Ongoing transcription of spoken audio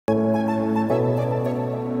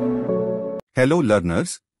Hello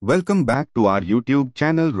learners, welcome back to our YouTube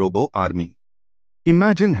channel Roboarmy.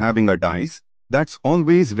 Imagine having a dice that's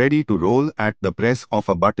always ready to roll at the press of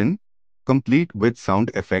a button, complete with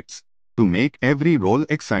sound effects, to make every roll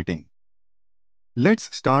exciting.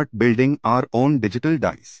 Let's start building our own digital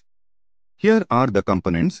dice. Here are the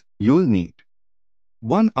components you'll need.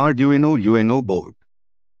 One Arduino UNO board.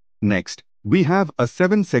 Next, we have a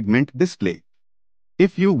 7-segment display.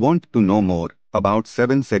 If you want to know more about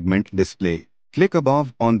 7-segment display, click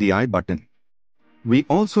above on the I button. We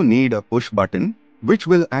also need a push button, which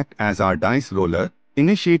will act as our dice roller,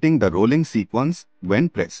 initiating the rolling sequence when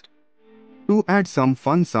pressed. To add some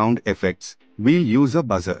fun sound effects, we'll use a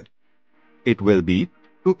buzzer. It will beep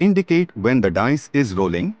to indicate when the dice is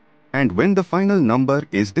rolling and when the final number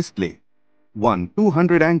is displayed. One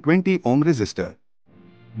 220 ohm resistor.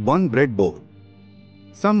 One breadboard.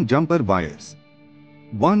 Some jumper wires.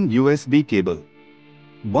 One USB cable.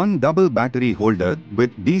 One double battery holder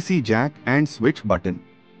with DC jack and switch button.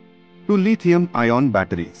 2 lithium-ion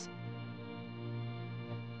batteries.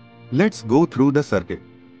 Let's go through the circuit.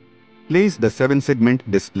 Place the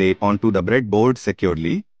 7-segment display onto the breadboard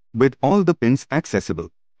securely, with all the pins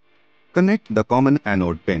accessible. Connect the common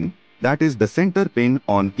anode pin, that is the center pin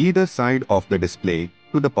on either side of the display,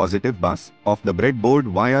 to the positive bus of the breadboard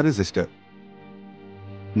via resistor.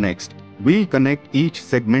 Next, we'll connect each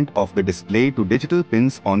segment of the display to digital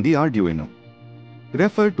pins on the Arduino.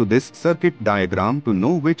 Refer to this circuit diagram to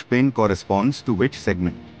know which pin corresponds to which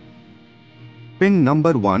segment. Pin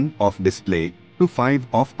number 1 of display to 5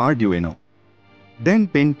 of Arduino. Then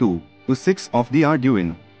pin 2 to 6 of the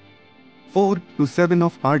Arduino. 4 to 7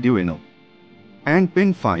 of Arduino. And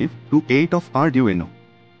pin 5 to 8 of Arduino.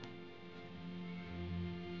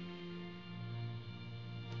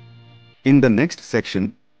 In the next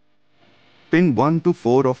section, pin 1 to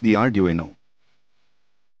 4 of the Arduino.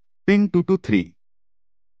 Pin 2 to 3.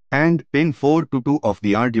 And pin 4 to 2 of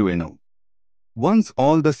the Arduino. Once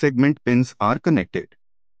all the segment pins are connected.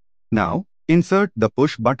 Now, insert the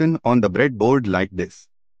push button on the breadboard like this.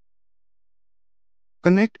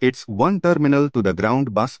 Connect its one terminal to the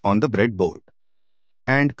ground bus on the breadboard.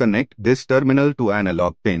 And connect this terminal to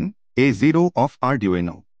analog pin A0 of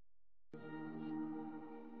Arduino.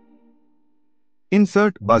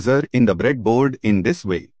 Insert buzzer in the breadboard in this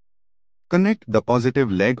way. Connect the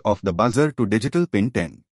positive leg of the buzzer to digital pin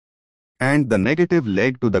 10. And the negative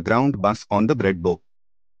leg to the ground bus on the breadboard.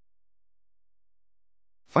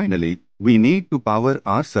 Finally, we need to power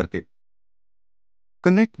our circuit.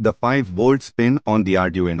 Connect the 5 volts pin on the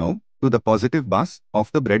Arduino to the positive bus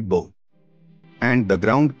of the breadboard. And the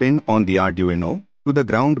ground pin on the Arduino to the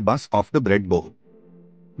ground bus of the breadboard.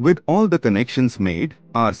 With all the connections made,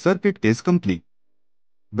 our circuit is complete.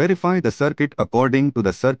 Verify the circuit according to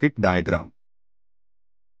the circuit diagram.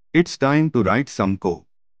 It's time to write some code.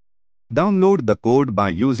 Download the code by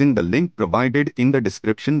using the link provided in the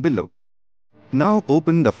description below. Now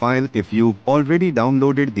open the file if you've already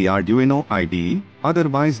downloaded the Arduino IDE,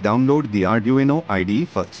 otherwise download the Arduino IDE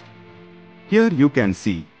first. Here you can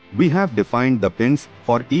see, we have defined the pins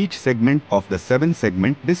for each segment of the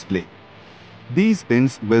 7-segment display. These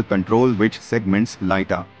pins will control which segments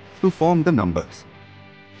light up to form the numbers.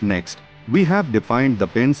 Next, we have defined the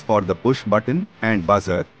pins for the push button and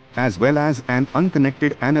buzzer, as well as an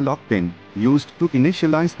unconnected analog pin used to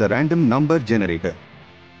initialize the random number generator.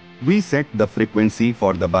 We set the frequency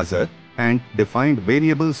for the buzzer and defined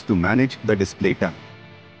variables to manage the display time.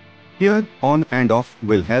 Here, on and off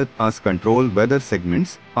will help us control whether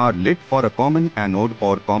segments are lit for a common anode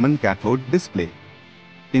or common cathode display.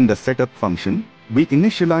 In the setup function, we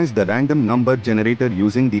initialize the random number generator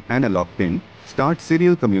using the analog pin, start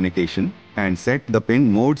serial communication, and set the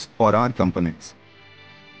pin modes for our components.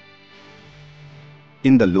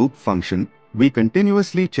 In the loop function, we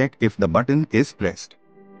continuously check if the button is pressed.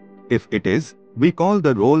 If it is, we call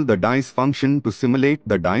the roll the dice function to simulate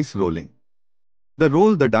the dice rolling. The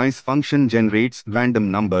roll the dice function generates random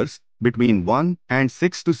numbers between 1 and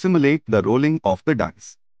 6 to simulate the rolling of the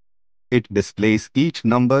dice. It displays each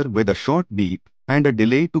number with a short beep and a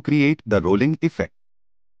delay to create the rolling effect.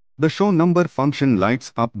 The show number function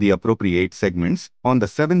lights up the appropriate segments on the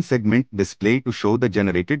 7-segment display to show the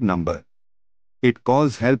generated number. It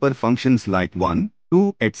calls helper functions like 1,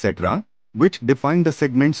 2, etc., which define the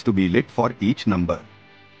segments to be lit for each number.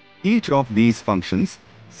 Each of these functions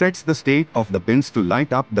sets the state of the pins to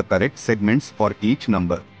light up the correct segments for each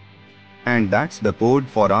number. And that's the code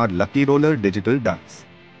for our LuckyRoller digital dice.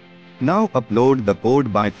 Now upload the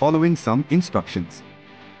code by following some instructions.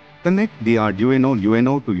 Connect the Arduino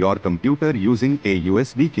UNO to your computer using a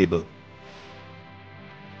USB cable.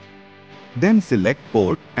 Then select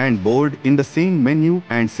Port and Board in the same menu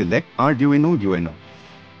and select Arduino UNO.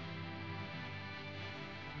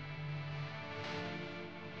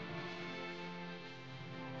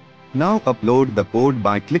 Now upload the code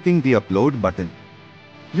by clicking the Upload button.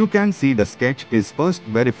 You can see the sketch is first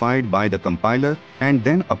verified by the compiler and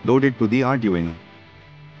then uploaded to the Arduino.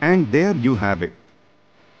 And there you have it.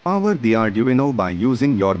 Power the Arduino by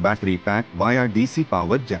using your battery pack via DC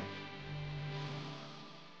power jack.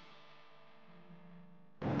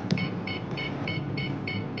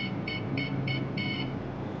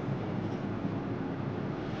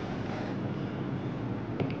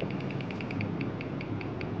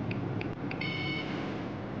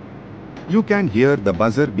 You can hear the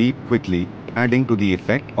buzzer beep quickly, adding to the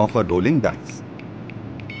effect of a rolling dice.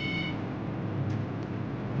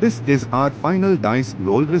 This is our final dice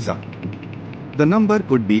roll result. The number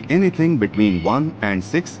could be anything between 1 and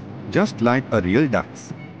 6, just like a real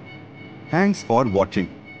dice. Thanks for watching.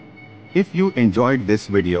 If you enjoyed this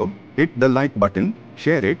video, hit the like button,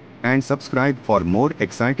 share it, and subscribe for more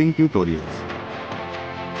exciting tutorials.